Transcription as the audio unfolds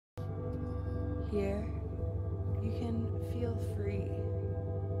Here, you can feel free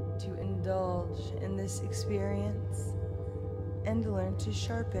to indulge in this experience and learn to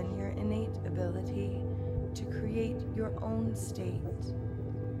sharpen your innate ability to create your own state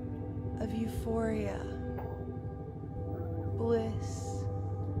of euphoria, bliss,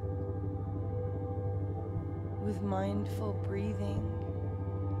 with mindful breathing,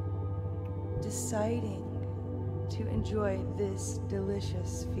 deciding to enjoy this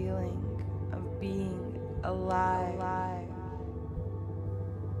delicious feeling of being alive.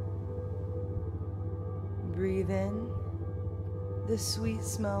 Breathe in the sweet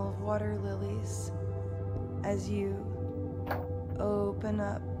smell of water lilies as you open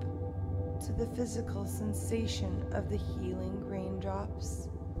up to the physical sensation of the healing raindrops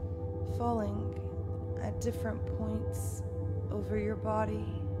falling at different points over your body.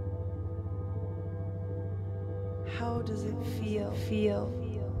 How does it feel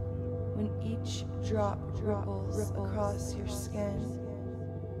when each drop ripples across your skin,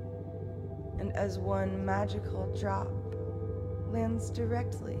 and as one magical drop lands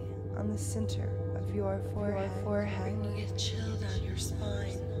directly on the center of your forehead, You get chilled down your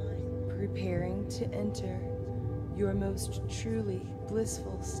spine. preparing to enter your most truly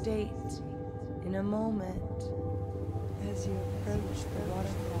blissful state in a moment as you approach the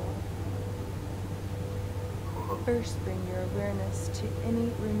waterfall. First, bring your awareness to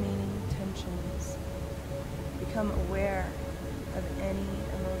any remaining tensions. Become aware of any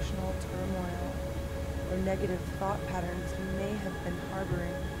emotional turmoil or negative thought patterns you may have been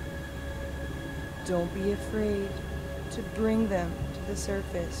harboring. Don't be afraid to bring them to the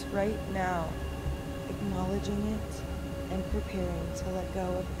surface right now, acknowledging it and preparing to let go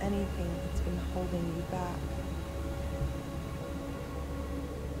of anything that's been holding you back.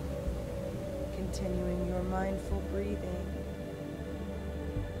 Continuing your mindful breathing.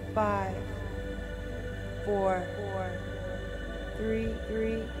 5, 4, 3,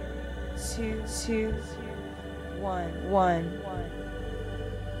 2, 1.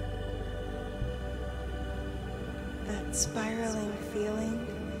 That spiraling feeling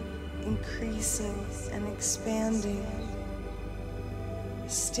increasing and expanding,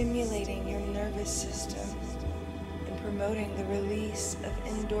 stimulating your nervous system and promoting the release of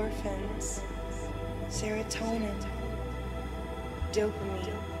endorphins, serotonin,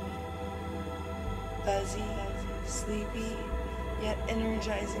 dopamine, buzzy, sleepy, yet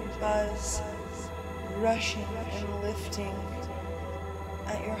energizing buzz, rushing and lifting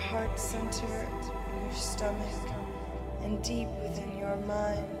at your heart center, your stomach, and deep within your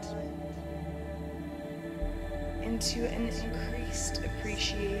mind, into an increased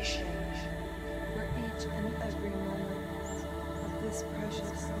appreciation for each and every moment of this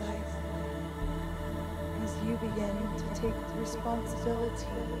precious life, as you begin to take responsibility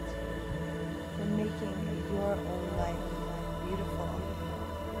for making your own life beautiful.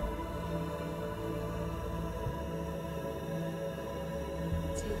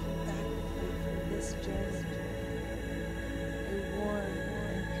 Taking back with you from this journey a warm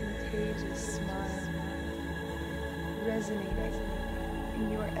and contagious smile, resonating in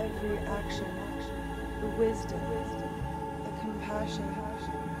your every action. The wisdom, the compassion,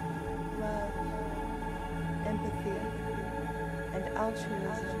 love, empathy, and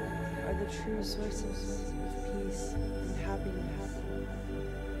altruism are the true sources of peace and happiness.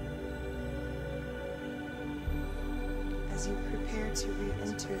 As you prepare to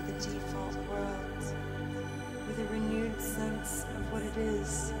re-enter the default world with a renewed sense of what it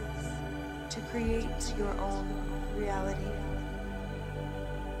is to create your own reality,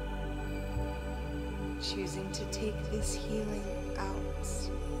 choosing to take this healing out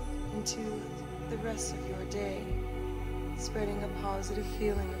into the rest of your day, spreading a positive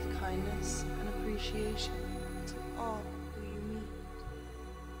feeling of kindness and appreciation to all who you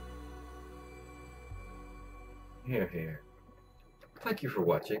meet. Here. Thank you for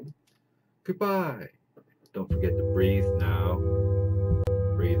watching. Goodbye. Don't forget to breathe now.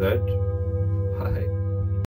 Breathe out. Bye.